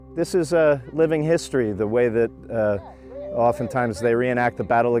This is living history, the way that oftentimes they reenact the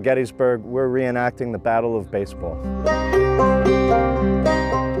Battle of Gettysburg. We're reenacting the Battle of Baseball.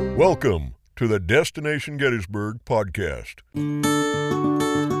 Welcome to the Destination Gettysburg podcast.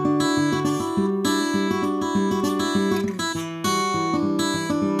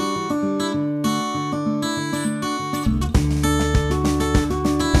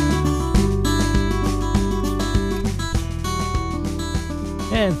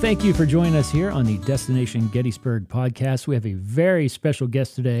 And thank you for joining us here on the Destination Gettysburg podcast. We have a very special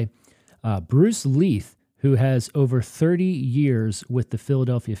guest today, Bruce Leith, who has over 30 years with the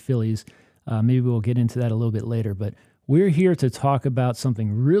Philadelphia Phillies. Maybe we'll get into that a little bit later, but we're here to talk about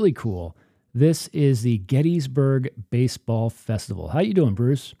something really cool. This is the Gettysburg Baseball Festival. How you doing,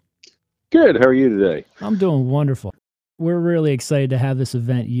 Bruce? Good. How are you today? I'm doing wonderful. We're really excited to have this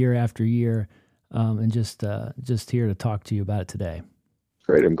event year after year, and just here to talk to you about it today.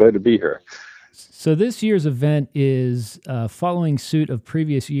 Great. I'm glad to be here. So this year's event is following suit of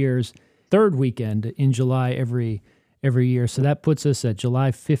previous years' third weekend in July every year. So that puts us at July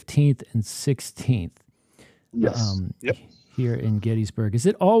 15th and 16th. Yes. Here in Gettysburg. Is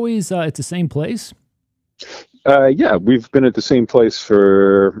it always at the same place? Yeah, we've been at the same place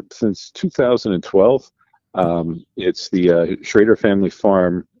since 2012. It's the Schrader Family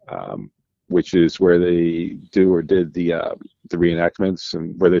Farm, which is where they did the reenactments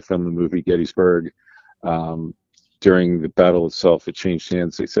and where they filmed the movie Gettysburg. During the battle itself, it changed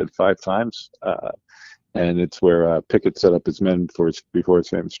hands, they said 5 times. And it's where Pickett set up his men before his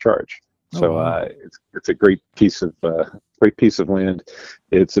famous charge. So wow. It's a great piece of land.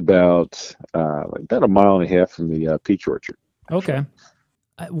 It's about a mile and a half from the peach orchard. Okay.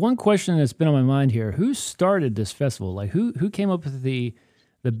 One question that's been on my mind here: who started this festival? Like who came up with the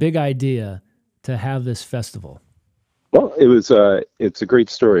big idea to have this festival? Well, it's a great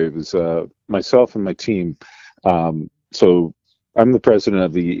story. It was myself and my team. So I'm the president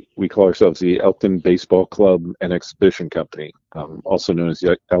of we call ourselves the Elkton Baseball Club and Exhibition Company, also known as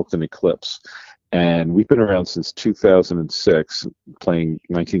the Elkton Eclipse. And we've been around since 2006 playing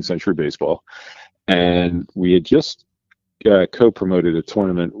 19th century baseball. And we had just co-promoted a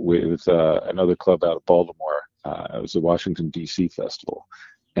tournament with another club out of Baltimore. It was the Washington, D.C. Festival.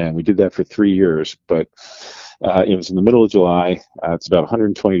 And we did that for 3 years, but it was in the middle of July. It's about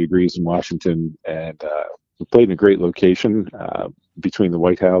 120 degrees in Washington, and we played in a great location between the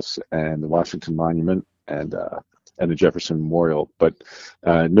White House and the Washington Monument and the Jefferson Memorial. But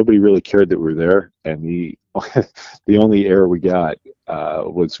nobody really cared that we were there, and the only air we got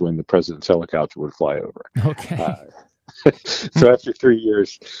was when the president's helicopter would fly over. Okay. So after 3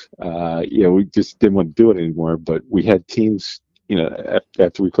 years, we just didn't want to do it anymore. But we had teams.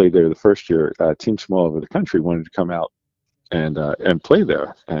 After we played there the first year, teams from all over the country wanted to come out and play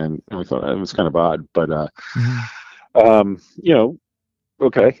there, and we thought it was kind of odd, but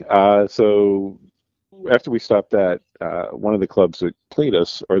okay. So after we stopped that, one of the clubs that played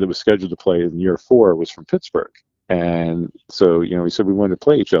us, or that was scheduled to play in year 4, was from Pittsburgh, and so we said we wanted to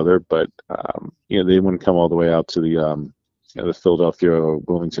play each other, but they wouldn't come all the way out to the Philadelphia,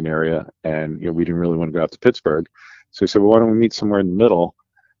 Wilmington area, and we didn't really want to go out to Pittsburgh. So we said, well, why don't we meet somewhere in the middle?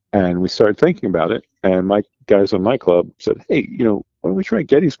 And we started thinking about it. And my guys on my club said, hey, why don't we try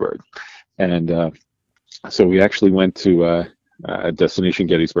Gettysburg? And so we actually went to Destination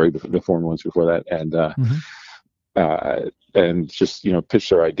Gettysburg, the former ones before that, and just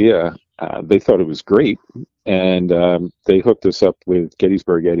pitched our idea. They thought it was great, and they hooked us up with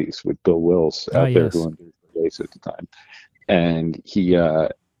Gettysburg Eddies with Bill Wills out there, who owned Gettysburg Ace at the time, and he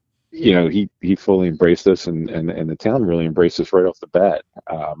fully embraced us, and the town really embraced us right off the bat.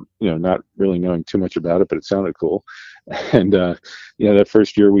 Not really knowing too much about it, but it sounded cool. And that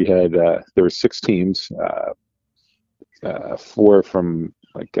first year we had there were 6 teams, 4 from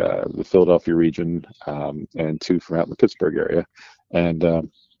the Philadelphia region, and 2 from out in the Pittsburgh area. And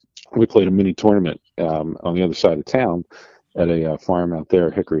we played a mini tournament on the other side of town at a farm out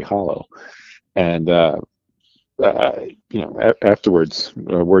there, Hickory Hollow. And afterwards,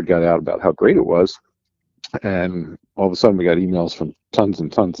 word got out about how great it was, and all of a sudden we got emails from tons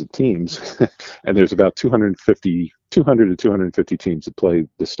and tons of teams, and there's about 200 to 250 teams that play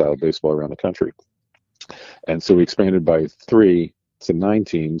this style of baseball around the country. And so we expanded by 3 to 9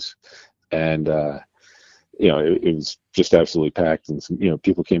 teams, and it was just absolutely packed, and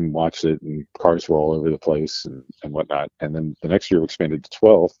people came and watched it, and cars were all over the place and whatnot. And then the next year we expanded to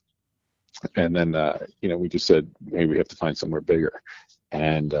 12. And then, we just said, maybe we have to find somewhere bigger.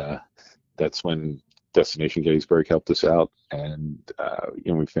 And that's when Destination Gettysburg helped us out. And,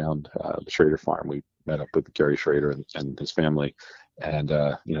 we found the Schrader farm. We met up with Gary Schrader and his family and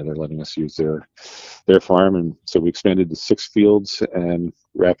they're letting us use their farm, and so we expanded to 6 fields and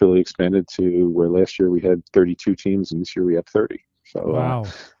rapidly expanded to where last year we had 32 teams, and this year we have 30. So Wow.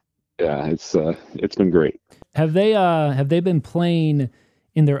 yeah, it's been great. Have they been playing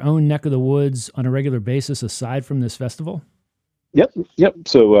in their own neck of the woods on a regular basis aside from this festival? Yep.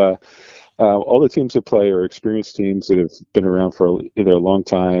 So all the teams that play are experienced teams that have been around for either a long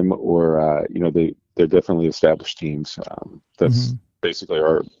time or they're definitely established teams. That's basically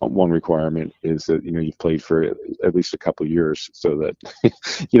our one requirement is that you've played for at least a couple of years, so that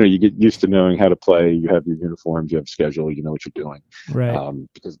you get used to knowing how to play. You have your uniforms, you have a schedule, you know what you're doing. Right.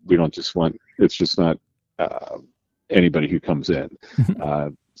 Because we don't just want, it's just not anybody who comes in.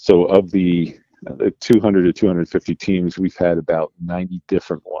 So of the 200 to 250 teams, we've had about 90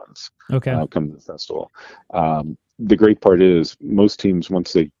 different ones come to the festival. The great part is most teams,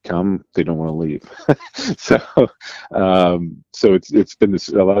 once they come, they don't want to leave. So it's been this.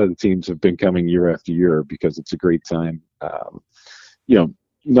 A lot of the teams have been coming year after year because it's a great time.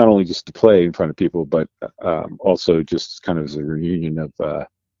 Not only just to play in front of people, but also just kind of as a reunion of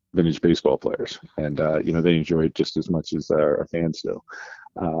vintage baseball players, and they enjoy it just as much as our fans do.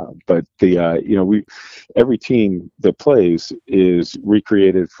 But every team that plays is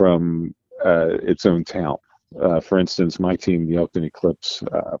recreated from its own town. For instance, my team, the Elkton Eclipse,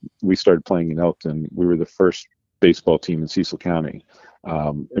 we started playing in Elkton. We were the first baseball team in Cecil County,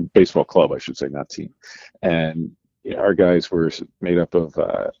 baseball club, I should say, not team. And our guys were made up of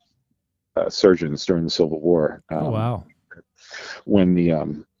surgeons during the Civil War. Oh, wow. When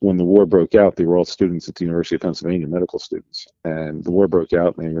the war broke out, they were all students at the University of Pennsylvania, medical students. And the war broke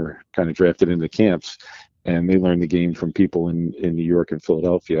out, and they were kind of drafted into camps. And they learned the game from people in New York and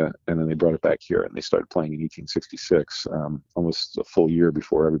Philadelphia, and then they brought it back here, and they started playing in 1866, almost a full year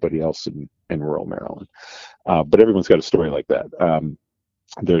before everybody else in rural Maryland. But everyone's got a story like that.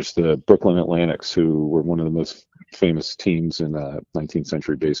 There's the Brooklyn Atlantics, who were one of the most famous teams in 19th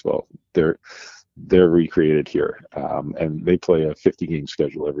century baseball. They're recreated here, and they play a 50-game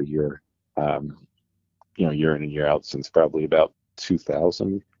schedule every year, year in and year out since probably about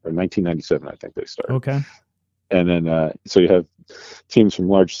 2000 or 1997, I think they started. Okay. And then so you have teams from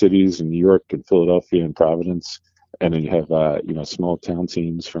large cities in New York and Philadelphia and Providence, and then you have small town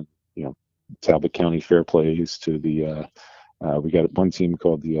teams from Talbot County Fair Plays to the we got one team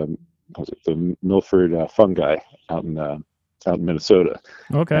called the Milford Fungi out in Minnesota.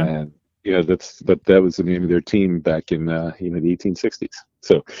 Okay. And that was the name of their team back in the 1860s.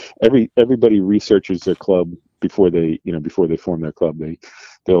 So everybody researches their club before they form their club.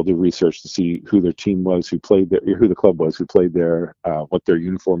 They'll do research to see who their team was, who played there, who the club was, who played there, what their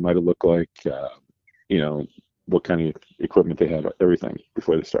uniform might have looked like, what kind of equipment they had, everything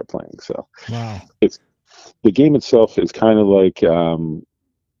before they start playing. So wow, it's the game itself is kind of like one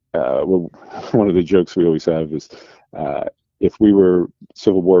of the jokes we always have is if we were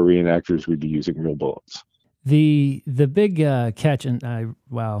Civil War reenactors, we'd be using real bullets. The big catch, and I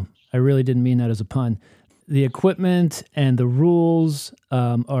really didn't mean that as a pun. The equipment and the rules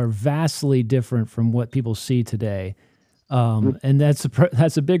are vastly different from what people see today, and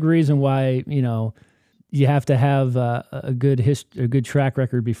that's a big reason why you have to have a good track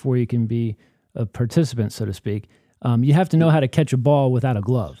record before you can be a participant, so to speak. You have to know how to catch a ball without a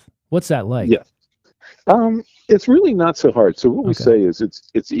glove. What's that like? Yeah. It's really not so hard. So what we say is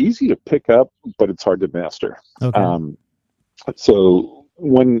it's easy to pick up, but it's hard to master. Okay. So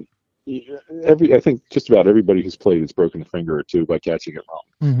when I think just about everybody who's played has broken a finger or two by catching it wrong.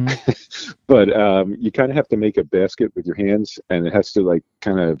 Mm-hmm. But you kind of have to make a basket with your hands, and it has to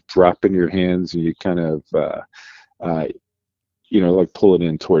kind of drop in your hands, and you kind of pull it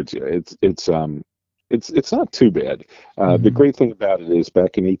in towards you. It's not too bad. Mm-hmm. The great thing about it is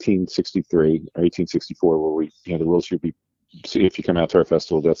back in 1863 or 1864, where the rules should be, if you come out to our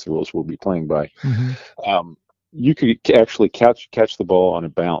festival, that's the rules we'll be playing by. Mm-hmm. You could actually catch the ball on a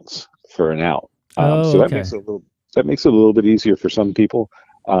bounce for an out. So that makes it a little bit easier for some people.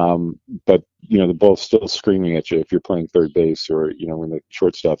 But the ball's still screaming at you if you're playing third base, or when the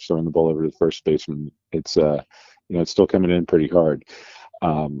shortstop's throwing the ball over to the first baseman. It's it's still coming in pretty hard.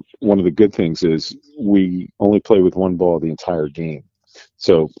 One of the good things is we only play with one ball the entire game.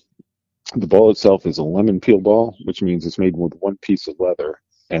 So the ball itself is a lemon peel ball, which means it's made with one piece of leather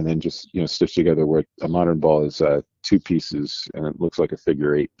and then just stitched together, where a modern ball is two pieces and it looks like a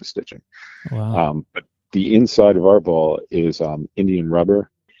figure eight, the stitching. Wow. But the inside of our ball is Indian rubber,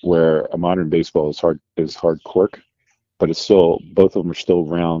 where a modern baseball is hard cork, but it's still, both of them are still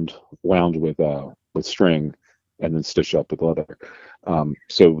wound with string and then stitched up with leather.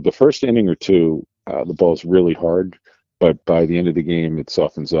 So the first inning or two, the ball is really hard, but by the end of the game, it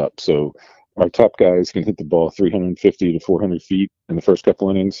softens up. So our top guys can hit the ball 350 to 400 feet in the first couple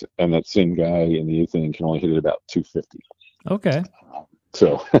innings, and that same guy in the eighth inning can only hit it about 250. Okay.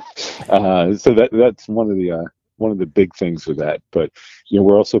 So, so that's one of the big things with that. But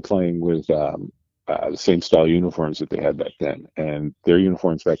we're also playing with the same style uniforms that they had back then, and their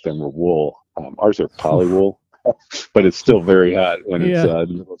uniforms back then were wool. Ours are poly wool, but it's still very hot when it's Yeah. in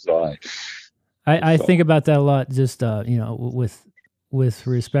the middle of July. I So, think about that a lot, just with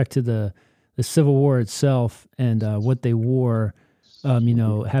respect to the Civil War itself and what they wore.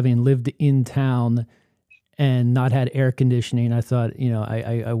 Having lived in town and not had air conditioning, I thought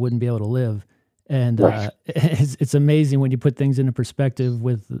I wouldn't be able to live. And right. it's amazing when you put things into perspective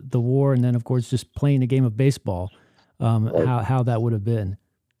with the war, and then of course just playing a game of baseball, Right. how that would have been.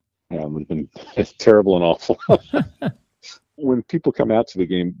 Yeah, it would have been terrible and awful. When people come out to the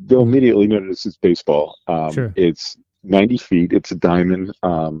game, they'll immediately notice it's baseball. Sure. It's 90 feet. It's a diamond.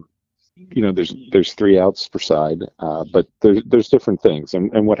 There's 3 outs per side, but there's different things.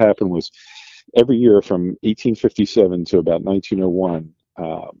 And what happened was every year from 1857 to about 1901,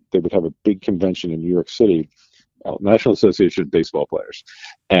 they would have a big convention in New York City, National Association of Baseball Players,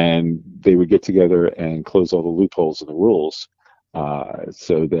 and they would get together and close all the loopholes in the rules,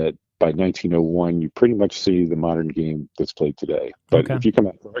 so that by 1901, you pretty much see the modern game that's played today. But Okay. if you come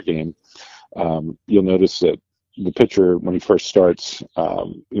out to our game, you'll notice that the pitcher, when he first starts,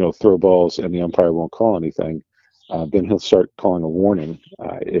 throw balls and the umpire won't call anything. Then he'll start calling a warning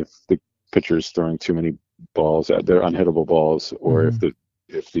if the pitcher is throwing too many balls, they're unhittable balls, or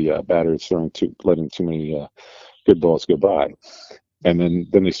if the batter is letting too many good balls go by. And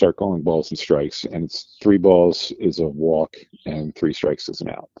then they start calling balls and strikes, and it's 3 balls is a walk and 3 strikes is an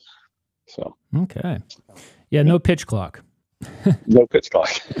out. So Okay. Yeah, no pitch clock. no pitch clock.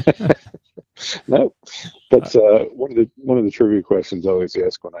 No, that's one of the trivia questions I always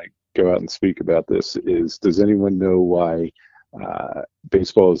ask when I go out and speak about this is, does anyone know why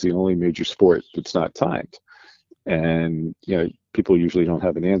baseball is the only major sport that's not timed? And people usually don't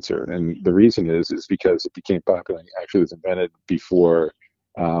have an answer, and the reason is because it became popular. It actually was invented before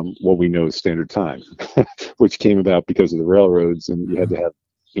what we know as standard time, which came about because of the railroads, and you had to have,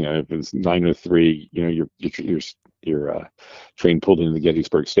 if it was 9:03, your train pulled into the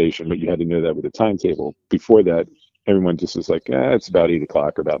Gettysburg station, but you had to know that with a timetable. Before that, everyone just was like, it's about 8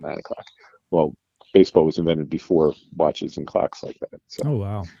 o'clock or about 9 o'clock. Well, baseball was invented before watches and clocks like that. So. Oh,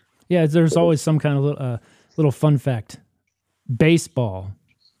 wow. Yeah, there's always some kind of little fun fact. Baseball,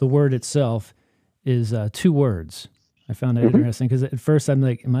 the word itself, is 2 words. I found that interesting because at first I'm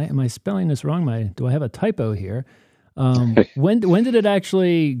like, am I spelling this wrong? Do I have a typo here? When did it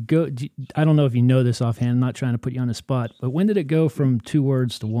actually go? I don't know if you know this offhand. I'm not trying to put you on the spot, but when did it go from 2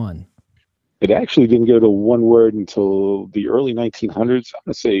 words to 1? It actually didn't go to 1 word until the early 1900s. I'm going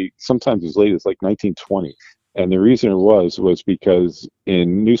to say sometimes as late as like 1920. And the reason it was because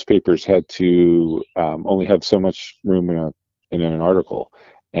newspapers had to only have so much room in an article,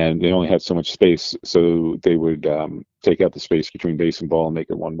 and they only had so much space, so they would take out the space between base and ball and make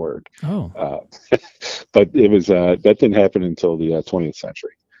it 1 word. Oh. But it was that didn't happen until the 20th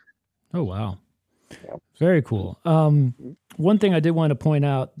century. Oh, wow. Yeah. Very cool. One thing I did want to point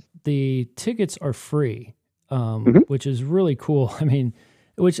out, the tickets are free, which is really cool. I mean,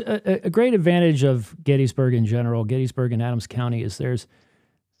 which a great advantage of Gettysburg in general, Gettysburg and Adams County, is at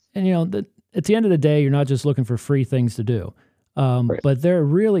the end of the day, you're not just looking for free things to do. Right. But there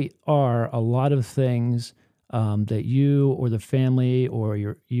really are a lot of things that you or the family or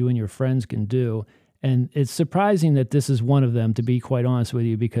you and your friends can do. And it's surprising that this is one of them, to be quite honest with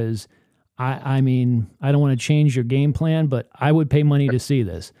you, because I mean, I don't want to change your game plan, but I would pay money to see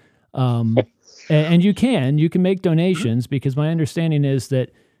this. And you can make donations, because my understanding is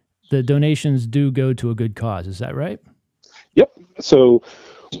that the donations do go to a good cause. Is that right? Yep. So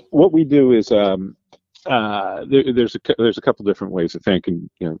what we do is there's a couple different ways that they can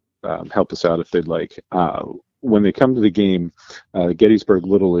help us out if they'd like. When they come to the game, Gettysburg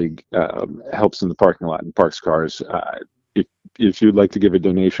Little League helps in the parking lot and parks cars. If you'd like to give a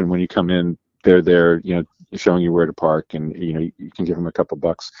donation when you come in, they're there, showing you where to park, and you can give them a couple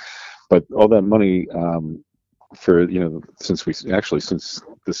bucks. But all that money, since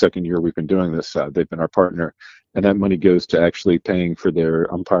the second year we've been doing this, they've been our partner, and that money goes to actually paying for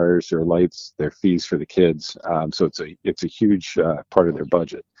their umpires, their lights, their fees for the kids. So it's a huge part of their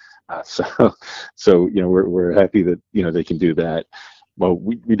budget. So we're happy that they can do that. Well,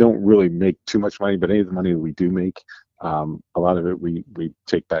 we don't really make too much money, but any of the money that we do make, a lot of it we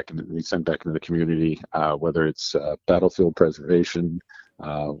take back and we send back into the community, whether it's battlefield preservation,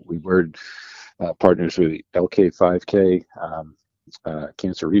 We were partners with the LK5K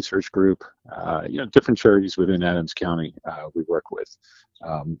Cancer Research Group, different charities within Adams County we work with,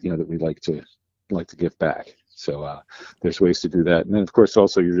 that we like to give back. So there's ways to do that, and then of course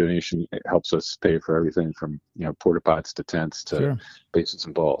also your donation helps us pay for everything from porta pots to tents to Sure. bases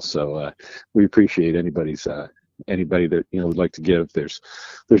and balls. So we appreciate anybody that would like to give. There's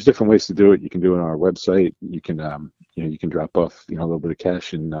different ways to do it. You can do it on our website. You can you can drop off a little bit of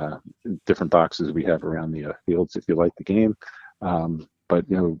cash in different boxes we have around the fields if you like the game. But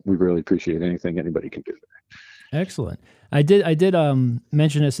we really appreciate anything anybody can do. Excellent. I did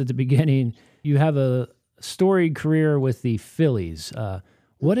mention this at the beginning. You have a storied career with the Phillies.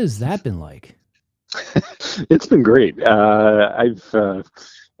 What has that been like? It's been great. Every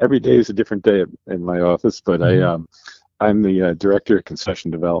day is a different day in my office, but I'm the director of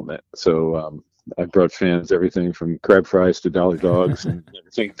concession development. So I brought fans everything from crab fries to dollar dogs and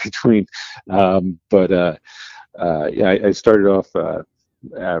everything in between. I started off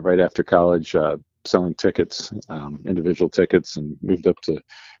right after college selling tickets, individual tickets, and moved up to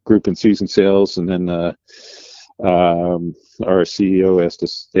group and season sales. And then our CEO asked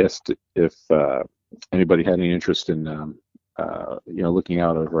if anybody had any interest in looking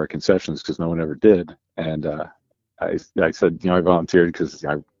out over our concessions, because no one ever did. And I said, I volunteered because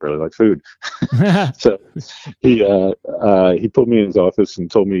I really like food. So he put me in his office and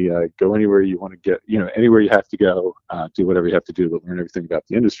told me, go anywhere you want to get, anywhere you have to go, do whatever you have to do to learn everything about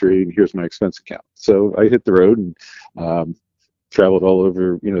the industry. And here's my expense account. So I hit the road and traveled all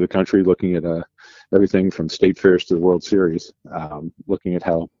over, the country, looking at everything from state fairs to the World Series, looking at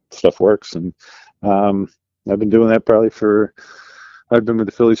how stuff works. And I've been doing that I've been with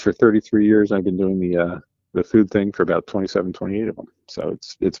the Phillies for 33 years. I've been doing the food thing for about 27, 28 of them. So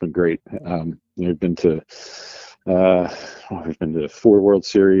it's been great. We've been to 4 World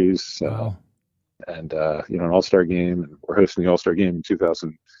Series, Wow. and an All-Star game, and we're hosting the All-Star game in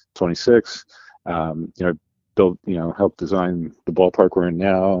 2026. Helped design the ballpark we're in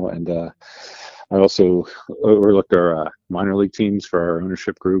now, and I also overlook our minor league teams for our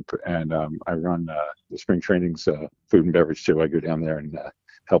ownership group, and I run the spring training's food and beverage too. I go down there and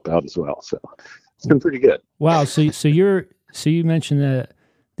help out as well. So it's been pretty good. Wow. So you mentioned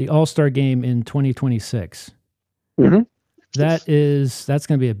the All-Star game in 2026. Mm-hmm. That's going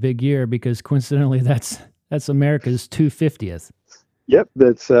to be a big year, because coincidentally that's America's 250th. Yep,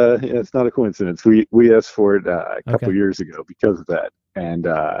 that's it's not a coincidence. We asked for it a couple years ago because of that, and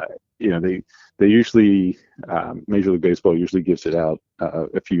they usually Major League Baseball usually gives it out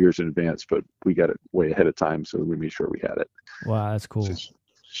a few years in advance, but we got it way ahead of time, so we made sure we had it. Wow, that's cool.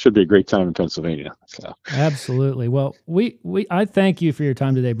 Should be a great time in Pennsylvania. So. Absolutely. Well, I thank you for your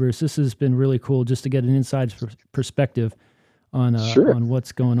time today, Bruce. This has been really cool, just to get an inside perspective on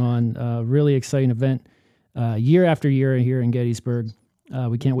what's going on. Really exciting event, year after year here in Gettysburg.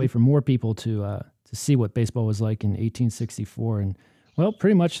 We can't wait for more people to see what baseball was like in 1864 and, well,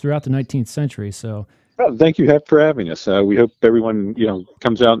 pretty much throughout the 19th century. So. Well, thank you for having us. We hope everyone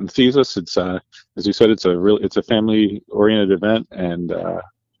comes out and sees us. It's as you said, it's a family-oriented event, and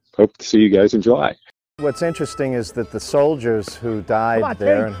hope to see you guys in July. What's interesting is that the soldiers who died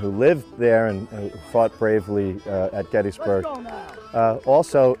there and who lived there and who fought bravely at Gettysburg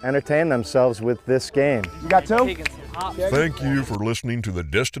also entertained themselves with this game. You got 2? Thank you for listening to the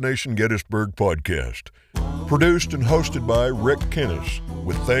Destination Gettysburg podcast, produced and hosted by Rick Kennis,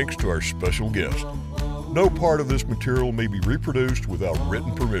 with thanks to our special guest. No part of this material may be reproduced without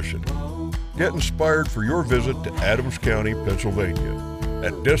written permission. Get inspired for your visit to Adams County, Pennsylvania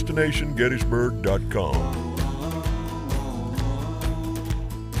at destinationgettysburg.com.